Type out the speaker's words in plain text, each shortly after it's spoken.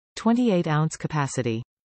28-ounce capacity.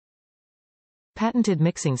 Patented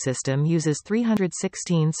mixing system uses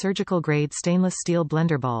 316 surgical-grade stainless steel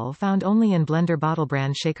BlenderBall found only in BlenderBottle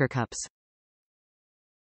brand shaker cups.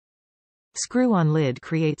 Screw-on lid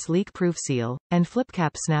creates leak-proof seal, and flip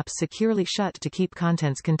cap snaps securely shut to keep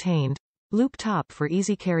contents contained. Loop top for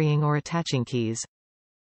easy carrying or attaching keys.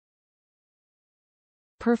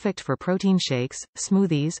 Perfect for protein shakes,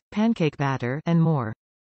 smoothies, pancake batter, and more.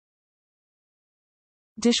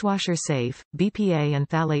 Dishwasher safe, BPA and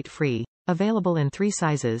phthalate-free. Available in 3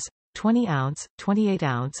 sizes, 20-ounce,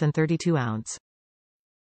 28-ounce and 32-ounce.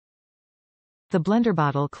 The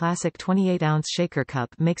BlenderBottle Classic 28-ounce shaker cup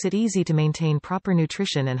makes it easy to maintain proper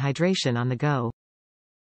nutrition and hydration on the go.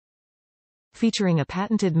 Featuring a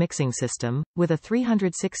patented mixing system, with a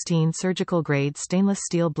 316 surgical-grade stainless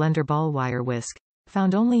steel BlenderBall wire whisk,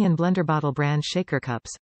 found only in BlenderBottle brand shaker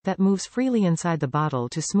cups, that moves freely inside the bottle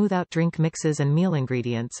to smooth out drink mixes and meal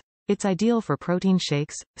ingredients. It's ideal for protein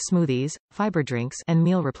shakes, smoothies, fiber drinks, and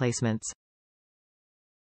meal replacements.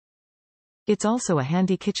 It's also a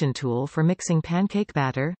handy kitchen tool for mixing pancake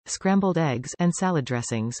batter, scrambled eggs, and salad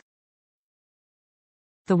dressings.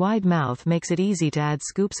 The wide mouth makes it easy to add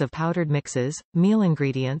scoops of powdered mixes, meal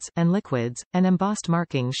ingredients, and liquids, and embossed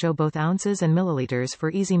markings show both ounces and milliliters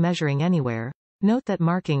for easy measuring anywhere. Note that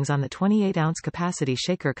markings on the 28-ounce capacity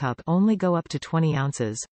shaker cup only go up to 20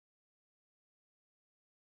 ounces.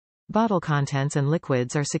 Bottle contents and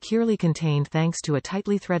liquids are securely contained thanks to a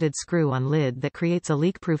tightly threaded screw-on lid that creates a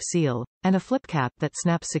leak-proof seal, and a flip cap that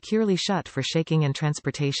snaps securely shut for shaking and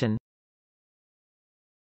transportation.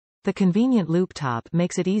 The convenient loop top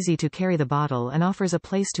makes it easy to carry the bottle and offers a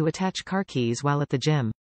place to attach car keys while at the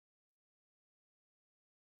gym.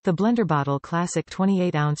 The BlenderBottle Classic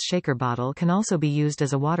 28-ounce shaker bottle can also be used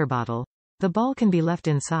as a water bottle. The ball can be left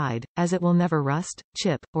inside, as it will never rust,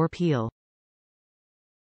 chip, or peel.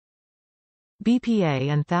 BPA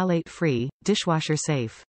and phthalate-free, dishwasher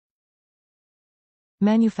safe.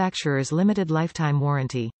 Manufacturer's limited lifetime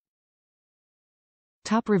warranty.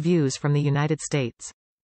 Top reviews from the United States.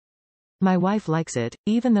 My wife likes it,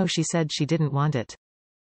 even though she said she didn't want it.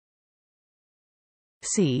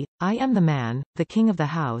 C. I am the man, the king of the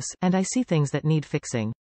house, and I see things that need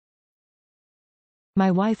fixing. My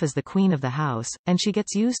wife is the queen of the house, and she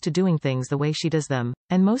gets used to doing things the way she does them,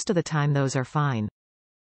 and most of the time those are fine.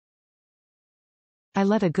 I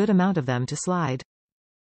let a good amount of them to slide.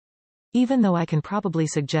 Even though I can probably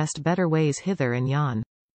suggest better ways hither and yon.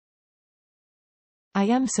 I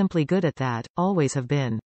am simply good at that, always have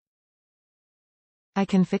been. I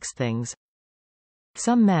can fix things.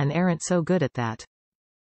 Some men aren't so good at that.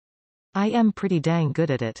 I am pretty dang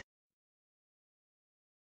good at it.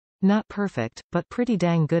 Not perfect, but pretty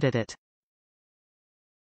dang good at it.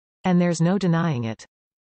 And there's no denying it.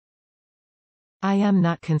 I am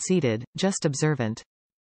not conceited, just observant.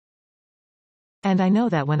 And I know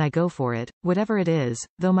that when I go for it, whatever it is,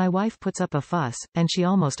 though my wife puts up a fuss, and she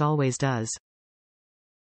almost always does.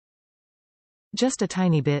 Just a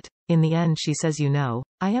tiny bit, in the end she says, you know,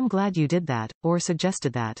 I am glad you did that, or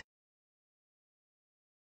suggested that.